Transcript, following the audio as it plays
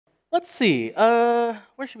Let's see.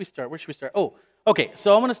 Where should we start? Where should we start? Oh, okay.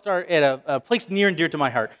 So I'm going to start at a place near and dear to my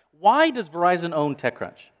heart. Why does Verizon own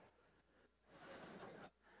TechCrunch?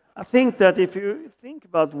 I think that if you think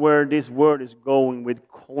about where this world is going with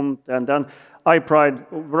content, and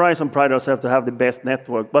Verizon pride ourselves to have the best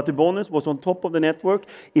network, but the bonus was on top of the network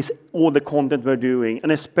is all the content we're doing,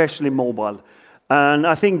 and especially mobile. And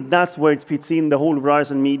I think that's where it fits in, the whole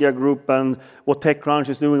Verizon Media Group and what TechCrunch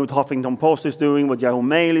is doing, what Huffington Post is doing, what Yahoo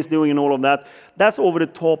Mail is doing, and all of that. That's over the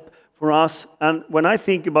top for us. And when I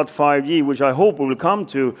think about 5G, which I hope we will come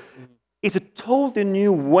to, it's a totally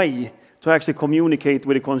new way to actually communicate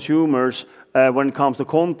with the consumers when it comes to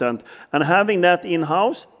content. And having that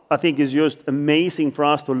in-house, I think is just amazing for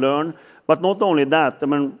us to learn. But not only that, I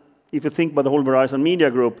mean, if you think about the whole Verizon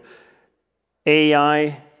Media Group,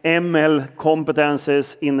 AI, ML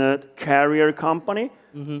competences in a carrier company,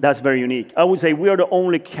 that's very unique. I would say we are the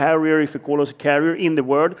only carrier, if you call us a carrier, in the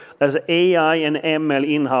world that has AI and ML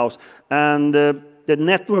in-house. And the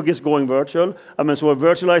network is going virtual. I mean, so we're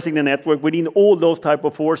virtualizing the network within all those type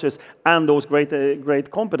of forces and those great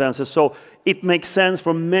competences. So it makes sense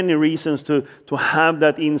for many reasons to have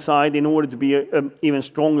that inside in order to be even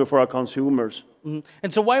stronger for our consumers.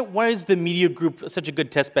 And so why is the media group such a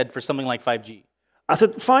good test bed for something like 5G? I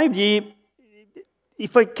said 5G,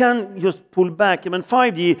 if I can just pull back, I mean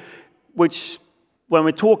 5G, which when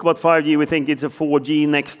we talk about 5G, we think it's a 4G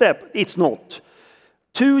next step. It's not.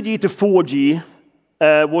 2G to 4G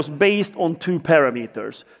was based on two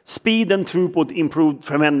parameters. Speed and throughput improved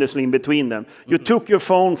tremendously in between them. You took your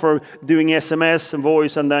phone for doing SMS and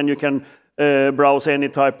voice, and then you can browse any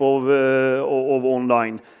type of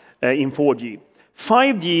online in 4G.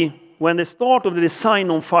 5G, when the start of the design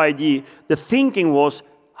on 5G, the thinking was,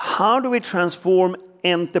 how do we transform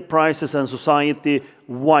enterprises and society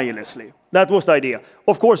wirelessly? That was the idea.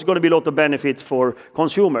 Of course, there's going to be a lot of benefits for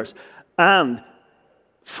consumers. And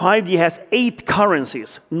 5G has 8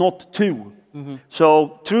 currencies, not 2.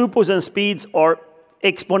 So throughputs and speeds are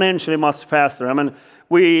exponentially much faster. I mean,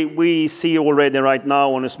 we see already right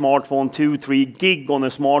now on a smartphone 2-3 gig on a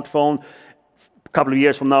smartphone. A couple of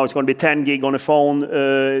years from now, it's going to be 10 gig on a phone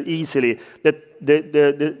easily.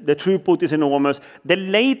 The throughput is enormous. The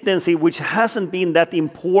latency, which hasn't been that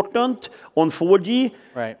important on 4G,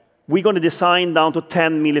 we're going to design down to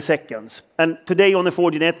 10 milliseconds. And today on the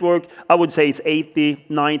 4G network, I would say it's 80,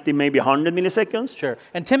 90, maybe 100 milliseconds. Sure.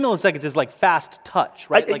 And 10 milliseconds is like fast touch,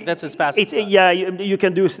 right? Like that's as fast as touch. Yeah, you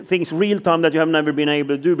can do things real time that you have never been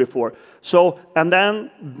able to do before. So, and then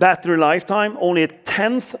battery lifetime, only a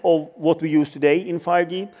tenth of what we use today in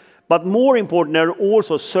 5G. But more important, there are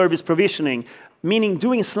also service provisioning, meaning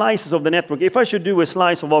doing slices of the network. If I should do a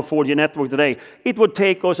slice of our 4G network today, it would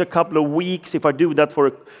take us a couple of weeks if I do that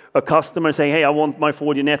for a customer, say, hey, I want my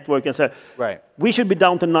 4G network, and say, we should be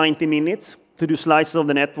down to 90 minutes to do slices of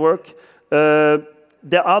the network.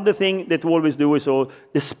 The other thing that we always do is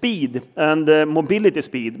the speed and the mobility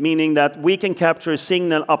speed, meaning that we can capture a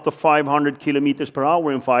signal up to 500 kilometers per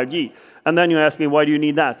hour in 5G. And then you ask me, why do you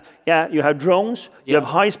need that? Yeah, you have drones, you have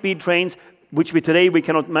high-speed trains, which today we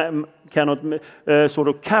cannot sort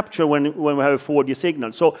of capture when we have a 4G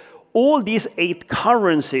signal. So all these 8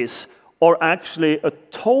 currencies are actually a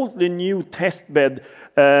totally new test bed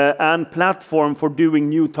and platform for doing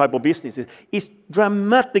new type of businesses. It's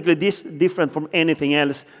dramatically different from anything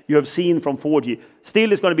else you have seen from 4G.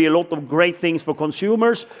 Still, it's going to be a lot of great things for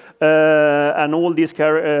consumers and all these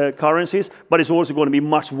currencies, but it's also going to be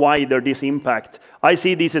much wider, this impact. I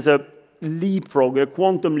see this as a leapfrog, a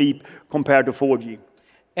quantum leap compared to 4G.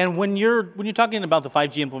 And when you're talking about the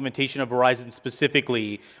 5G implementation of Verizon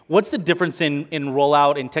specifically, what's the difference in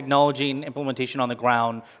rollout and technology and implementation on the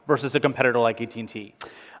ground versus a competitor like AT&T?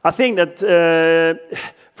 I think that,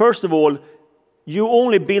 first of all, you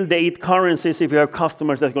only build the 8 currencies if you have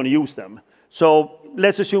customers that are going to use them. So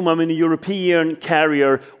let's assume I'm in a European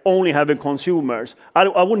carrier only having consumers.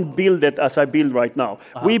 I wouldn't build it as I build right now.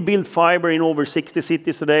 We build fiber in over 60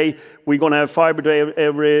 cities today. We're going to have fiber to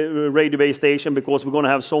every radio base station because we're going to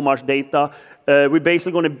have so much data. We're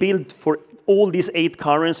basically going to build for all these 8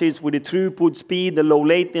 currencies with the throughput, speed, the low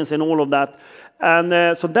latency, and all of that.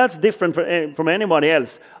 And so that's different from anybody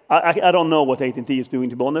else. I don't know what AT&T is doing,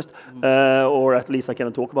 to be honest, or at least I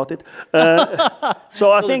cannot talk about it.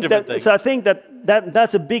 So I think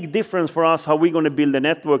that's a big difference for us, how we're going to build a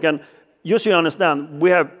network. And just so you understand, we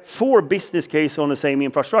have 4 business cases on the same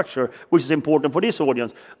infrastructure, which is important for this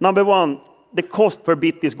audience. Number 1, the cost per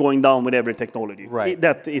bit is going down with every technology.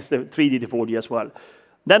 That is the 3G to 4G as well.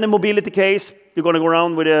 Then the mobility case, you're going to go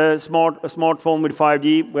around with a smartphone with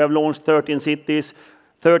 5G. We have launched 13 cities,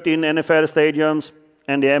 13 NFL stadiums,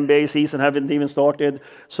 and the NBA season haven't even started.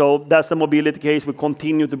 So that's the mobility case. We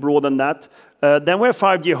continue to broaden that. Then we're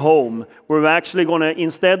 5G home. We're actually going to,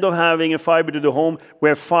 instead of having a fiber to the home,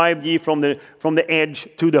 we're 5G from the edge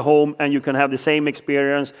to the home, and you can have the same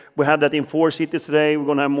experience. We have that in 4 cities today. We're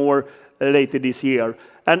going to have more later this year.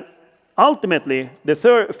 And ultimately, the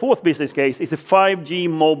fourth business case is the 5G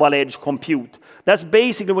mobile edge compute. That's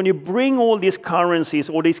basically when you bring all these currencies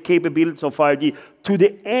or these capabilities of 5G to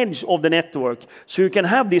the edge of the network. So you can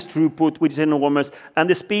have this throughput, which is enormous, and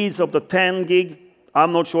the speeds of the 10 gig,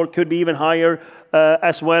 I'm not sure, could be even higher,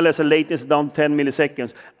 as well as a latency down 10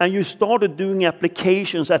 milliseconds. And you started doing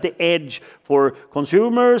applications at the edge for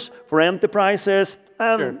consumers, for enterprises,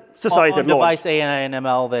 and society at large. On-device AI and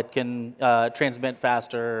ML that can transmit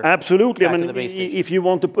faster. Absolutely. Back I to mean, the base station. if you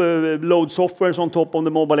want to load softwares on top of the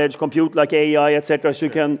mobile edge compute, like AI, etc., so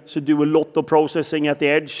you can do a lot of processing at the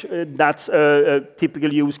edge. That's a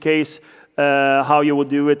typical use case. How you would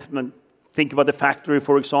do it. Think about the factory,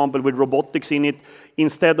 for example, with robotics in it.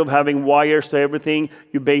 Instead of having wires to everything,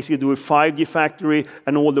 you basically do a 5G factory,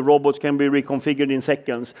 and all the robots can be reconfigured in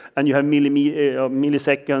seconds, and you have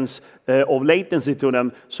milliseconds of latency to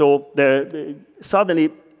them. So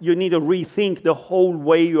suddenly, you need to rethink the whole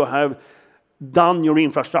way you have done your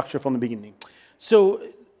infrastructure from the beginning. So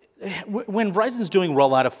when Verizon's doing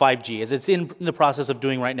rollout of 5G, as it's in the process of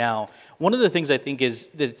doing right now, one of the things I think is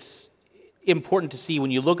that's important to see when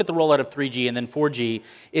you look at the rollout of 3G and then 4G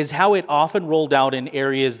is how it often rolled out in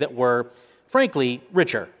areas that were, frankly,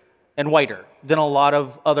 richer and whiter than a lot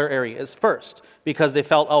of other areas first, because they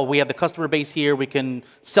felt, oh, we have the customer base here, we can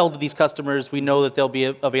sell to these customers, we know that they'll be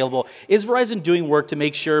available. Is Verizon doing work to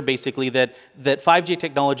make sure, basically, that 5G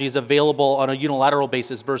technology is available on a unilateral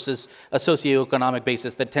basis versus a socioeconomic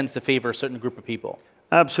basis that tends to favor a certain group of people?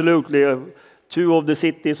 Absolutely. 2 of the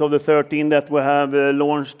cities of the 13 that we have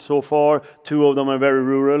launched so far, 2 of them are very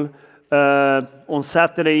rural. On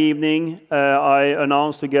Saturday evening, I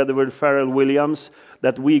announced together with Pharrell Williams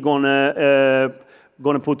that we're gonna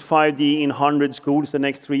put 5G in 100 schools the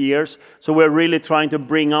next 3 years. So we're really trying to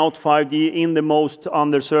bring out 5G in the most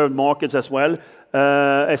underserved markets as well,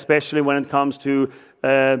 especially when it comes to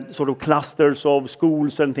sort of clusters of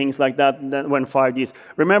schools and things like that when 5G is.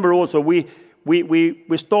 Remember also, we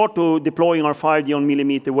start to deploying our 5G on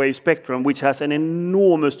millimeter wave spectrum, which has an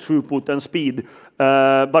enormous throughput and speed,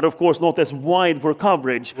 but of course not as wide for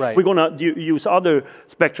coverage. Right. We're going to use other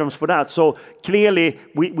spectrums for that. So clearly,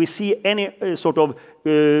 we see any sort of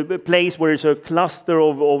place where it's a cluster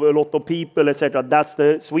of a lot of people, etc. That's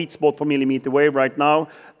the sweet spot for millimeter wave right now.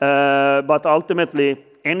 But ultimately,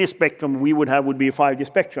 any spectrum we would have would be a 5G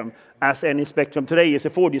spectrum, as any spectrum today is a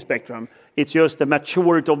 4G spectrum. It's just the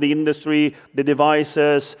maturity of the industry, the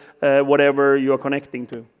devices, whatever you are connecting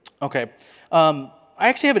to. Okay. I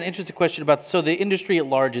actually have an interesting question about, so the industry at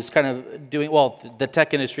large is kind of doing, well, the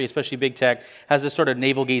tech industry, especially big tech, has this sort of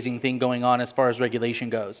navel-gazing thing going on as far as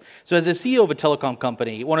regulation goes. So as a CEO of a telecom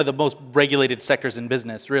company, one of the most regulated sectors in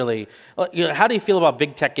business, really, how do you feel about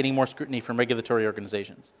big tech getting more scrutiny from regulatory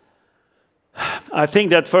organizations? I think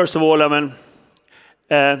that, first of all, I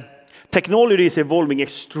mean, technology is evolving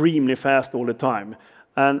extremely fast all the time.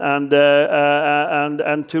 And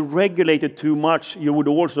to regulate it too much, you would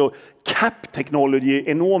also cap technology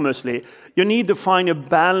enormously. You need to find a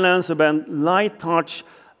balance about light touch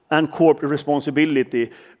and corporate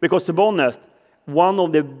responsibility. Because to be honest, one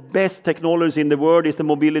of the best technologies in the world is the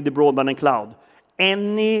mobility, broadband, and cloud.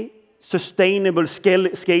 Any sustainable,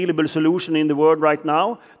 scalable solution in the world right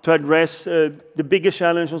now to address the biggest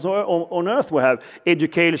challenges on earth we have,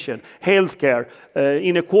 education, healthcare,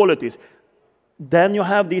 inequalities. Then you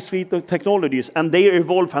have these three technologies, and they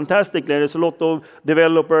evolve fantastically. There's a lot of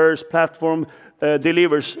developers, platform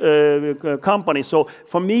delivers companies. So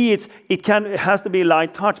for me, it has to be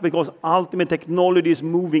light touch, because ultimate technology is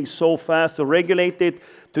moving so fast to regulate it.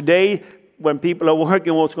 Today, when people are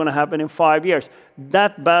working, what's going to happen in 5 years?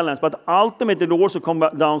 That balance. But ultimately, it also comes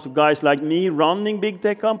down to guys like me running big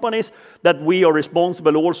tech companies, that we are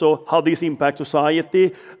responsible also how this impacts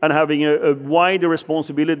society, and having a wider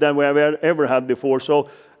responsibility than we have ever had before. So,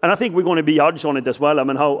 and I think we're going to be judged on it as well. I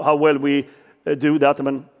mean, how well we do that. I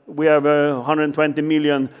mean, we have 120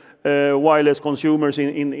 million wireless consumers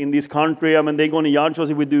in this country. I mean, they're going to judge us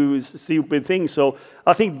if we do stupid things. So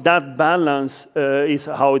I think that balance is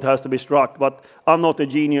how it has to be struck. But I'm not a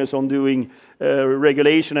genius on doing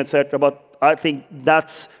regulation, etc. But I think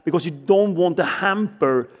that's because you don't want to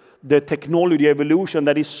hamper the technology evolution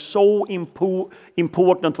that is so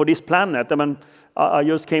important for this planet. I mean, I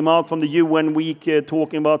just came out from the UN week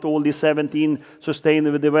talking about all these 17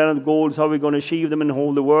 sustainable development goals, how we're going to achieve them in the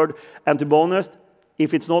whole world. And to be honest,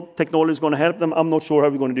 If it's not technology is going to help them, I'm not sure how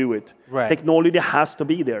we're going to do it. Right. Technology has to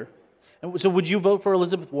be there. And so would you vote for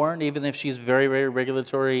Elizabeth Warren, even if she's very, very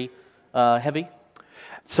regulatory heavy?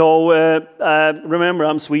 So remember,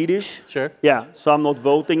 I'm Swedish. Sure. Yeah, so I'm not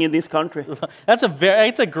voting in this country.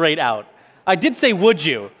 It's a great out. I did say would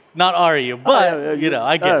you, not are you, but you know,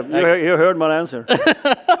 I get it. You heard my answer.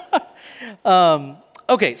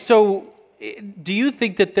 Okay, so do you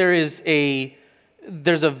think that there's a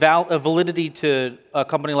validity to a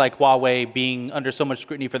company like Huawei being under so much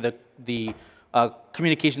scrutiny for the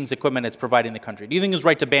communications equipment it's providing the country? Do you think it's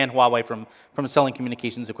right to ban Huawei from selling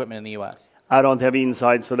communications equipment in the U.S.? I don't have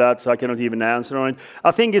insights to that, so I cannot even answer on it.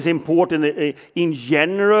 I think it's important in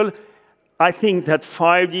general. I think that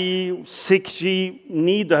 5G, 6G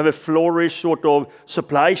need to have a flourish sort of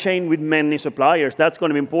supply chain with many suppliers. That's going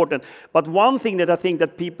to be important. But one thing that I think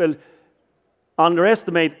that people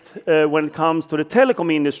underestimate when it comes to the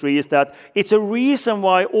telecom industry is that it's a reason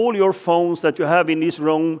why all your phones that you have in this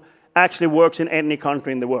room actually works in any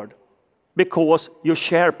country in the world. Because you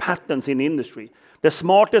share patents in the industry. The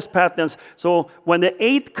smartest patents. So when the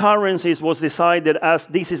 8 currencies was decided as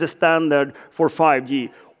this is a standard for 5G,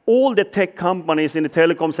 all the tech companies in the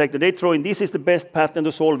telecom sector, they throw in, this is the best patent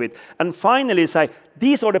to solve it. And finally say,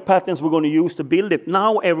 these are the patents we're going to use to build it.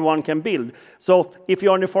 Now everyone can build. So if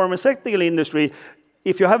you're in the pharmaceutical industry,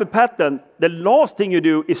 if you have a patent, the last thing you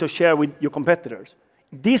do is to share with your competitors.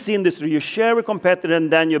 This industry, you share a competitor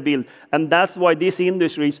and then you build. And that's why this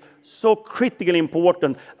industry is so critically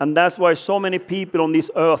important. And that's why so many people on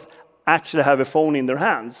this earth actually have a phone in their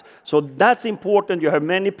hands. So that's important. You have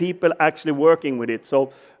many people actually working with it.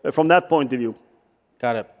 So from that point of view.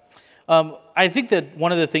 Got it. I think that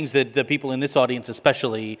one of the things that the people in this audience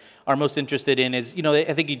especially are most interested in is, you know,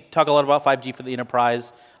 I think you talk a lot about 5G for the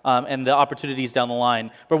enterprise and the opportunities down the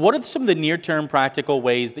line. But what are some of the near-term practical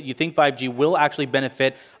ways that you think 5G will actually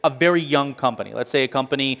benefit a very young company? Let's say a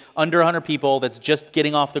company under 100 people that's just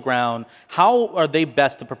getting off the ground. How are they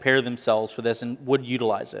best to prepare themselves for this and would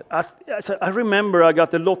utilize it? I remember I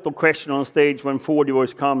got a lot of questions on stage when 4G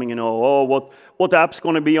was coming, you know, oh, what app's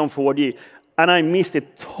going to be on 4G? And I missed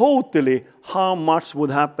it totally how much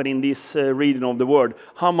would happen in this region of the world,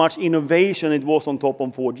 how much innovation it was on top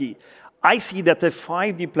of 4G. I see that the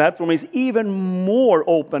 5G platform is even more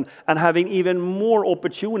open and having even more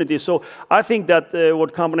opportunities. So I think that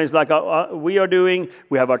what companies like we are doing,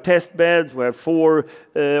 we have our test beds, we have 4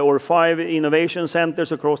 or 5 innovation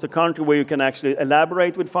centers across the country where you can actually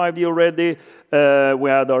elaborate with 5G already. We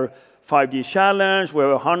had our 5G challenge, we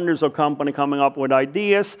have hundreds of companies coming up with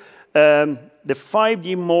ideas. The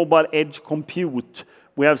 5G mobile edge compute,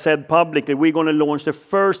 we have said publicly, we're going to launch the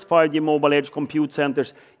first 5G mobile edge compute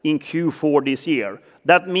centers in Q4 this year.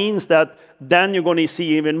 That means that then you're going to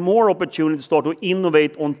see even more opportunity to start to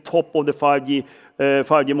innovate on top of the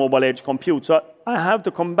 5G mobile edge compute. So I have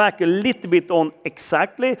to come back a little bit on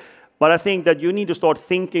exactly, but I think that you need to start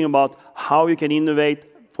thinking about how you can innovate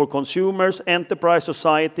for consumers, enterprise,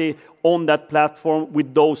 society on that platform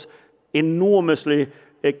with those enormously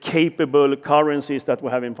capable currencies that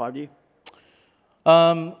we have in 5G.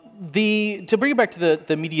 To bring it back to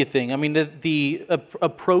the media thing, I mean, the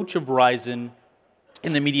approach of Verizon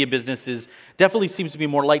in the media business definitely seems to be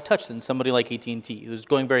more light touch than somebody like AT&T, who's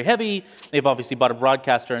going very heavy. They've obviously bought a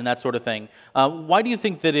broadcaster and that sort of thing. Why do you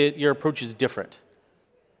think that your approach is different?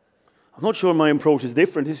 I'm not sure my approach is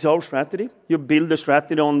different. This is our strategy. You build a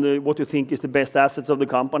strategy on what you think is the best assets of the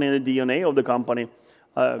company and the DNA of the company.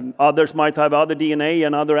 Others might have other DNA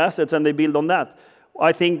and other assets, and they build on that.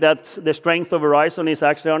 I think that the strength of Verizon is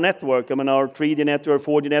actually our network. I mean, our 3G network,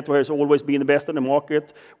 4G network has always been the best in the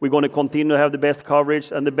market. We're going to continue to have the best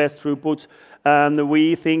coverage and the best throughputs. And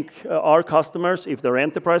we think our customers, if they're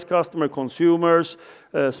enterprise customers, consumers,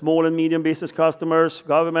 small and medium business customers,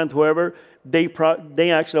 government, whoever,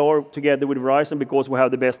 they actually are together with Verizon because we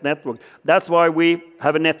have the best network. That's why we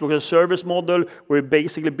have a network as a service model. We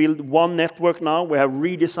basically build one network now. We have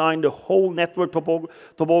redesigned the whole network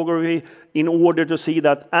topography in order to see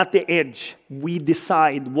that at the edge, we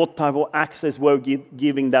decide what type of access we're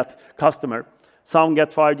giving that customer. Some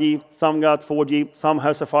get 5G, some got 4G, some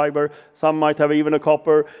has a fiber, some might have even a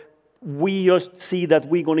copper. We just see that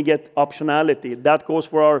we're going to get optionality. That goes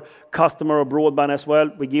for our customer of broadband as well.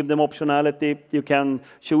 We give them optionality. You can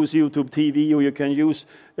choose YouTube TV or you can choose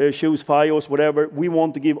Fios, whatever. We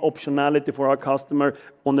want to give optionality for our customer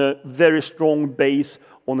on a very strong base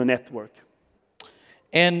on the network.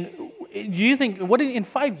 And do you think, in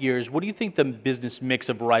 5 years, what do you think the business mix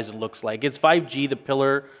of Verizon looks like? Is 5G the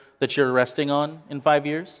pillar that you're resting on in 5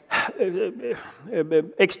 years?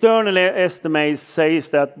 External estimates says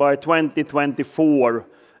that by 2024,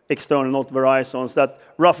 external, not Verizon's, that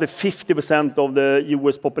roughly 50% of the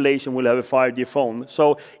US population will have a 5G phone.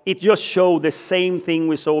 So it just showed the same thing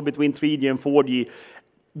we saw between 3G and 4G.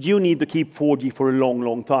 You need to keep 4G for a long,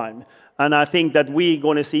 long time. And I think that we're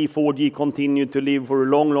going to see 4G continue to live for a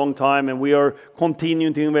long, long time, and we are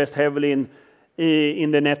continuing to invest heavily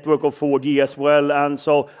in the network of 4G as well. And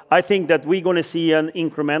so I think that we're going to see an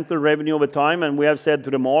incremental revenue over time, and we have said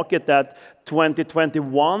to the market that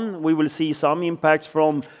 2021 we will see some impacts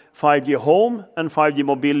from 5G home and 5G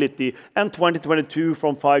mobility, and 2022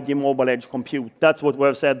 from 5G mobile edge compute. That's what we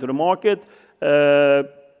have said to the market.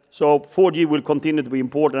 So 4G will continue to be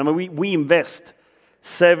important. I mean, we invest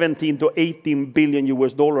 17 to 18 billion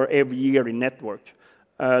US dollar every year in network.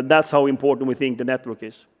 That's how important we think the network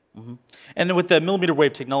is. Mm-hmm. And with the millimeter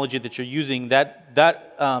wave technology that you're using,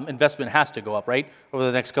 that investment has to go up, right, over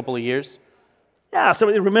the next couple of years? Yeah, so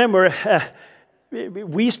remember,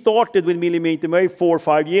 we started with millimeter wave 4 or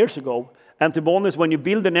 5 years ago. And to be honest, when you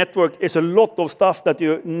build a network, it's a lot of stuff that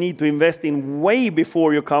you need to invest in way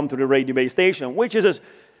before you come to the radio base station, which is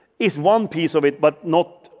one piece of it, but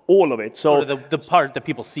not all of it. So sort of the part that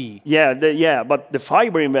people see. Yeah, but the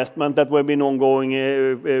fiber investment that we've been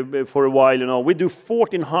ongoing for a while, you know, we do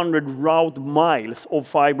 1,400 route miles of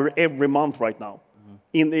fiber every month right now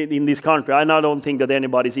in this country. And I don't think that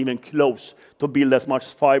anybody's even close to build as much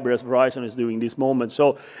fiber as Verizon is doing this moment.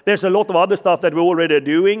 So there's a lot of other stuff that we're already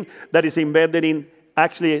doing that is embedded in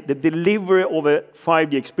actually the delivery of a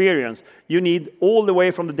 5G experience. You need all the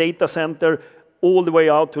way from the data center all the way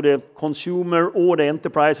out to the consumer or the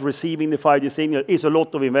enterprise receiving the 5G signal is a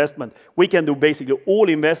lot of investment. We can do basically all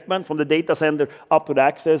investment from the data center up to the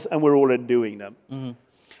access, and we're already doing them. Mm-hmm.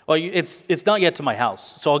 Well, it's not yet to my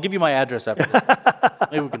house, so I'll give you my address after this.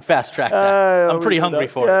 Maybe we can fast track that. I'm pretty hungry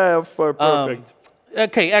for it. Yeah, perfect.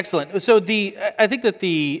 Okay, excellent. So I think that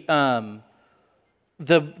the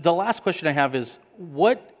last question I have is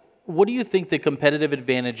what do you think the competitive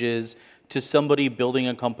advantage is to somebody building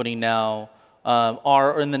a company now?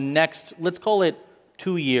 Are in the next, let's call it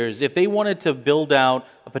 2 years, if they wanted to build out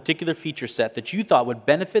a particular feature set that you thought would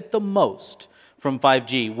benefit the most from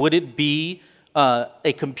 5G, would it be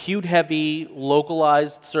a compute-heavy,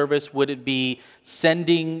 localized service? Would it be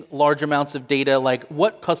sending large amounts of data? Like,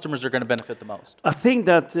 what customers are going to benefit the most? I think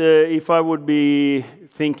that if I would be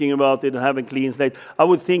thinking about it and having clean slate, I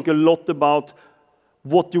would think a lot about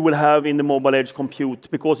what you will have in the mobile edge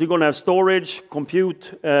compute, because you're going to have storage,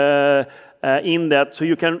 compute, in that, so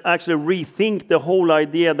you can actually rethink the whole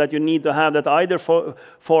idea that you need to have that either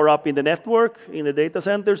far up in the network, in the data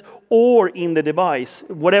centers, or in the device,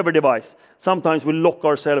 whatever device. Sometimes we lock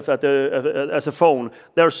ourselves as a phone.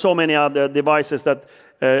 There are so many other devices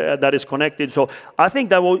that is connected. So I think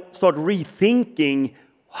that we'll start rethinking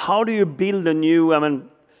how do you build a new, I mean,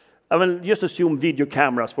 just assume video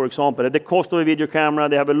cameras, for example. At the cost of a video camera,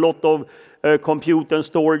 they have a lot of compute and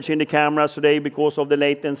storage in the cameras today because of the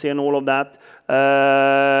latency and all of that.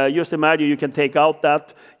 Just imagine you can take out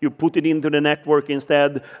that, you put it into the network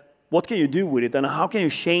instead. What can you do with it? And how can you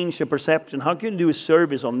change the perception? How can you do a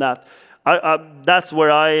service on that? That's where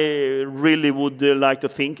I really would like to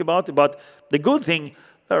think about it. But the good thing,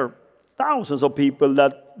 there are thousands of people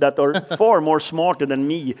that are far more smarter than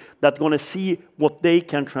me that going to see what they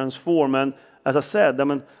can transform. And as I said,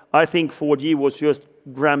 I think 4G was just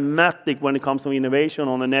dramatic when it comes to innovation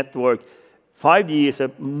on the network. 5G is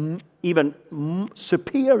an even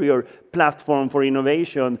superior platform for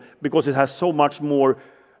innovation because it has so much more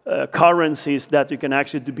currencies that you can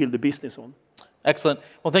actually build a business on. Excellent.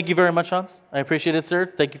 Well, thank you very much, Hans. I appreciate it,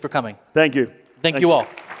 sir. Thank you for coming. Thank you. Thank you all.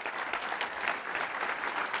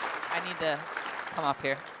 I need to come up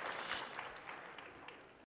here.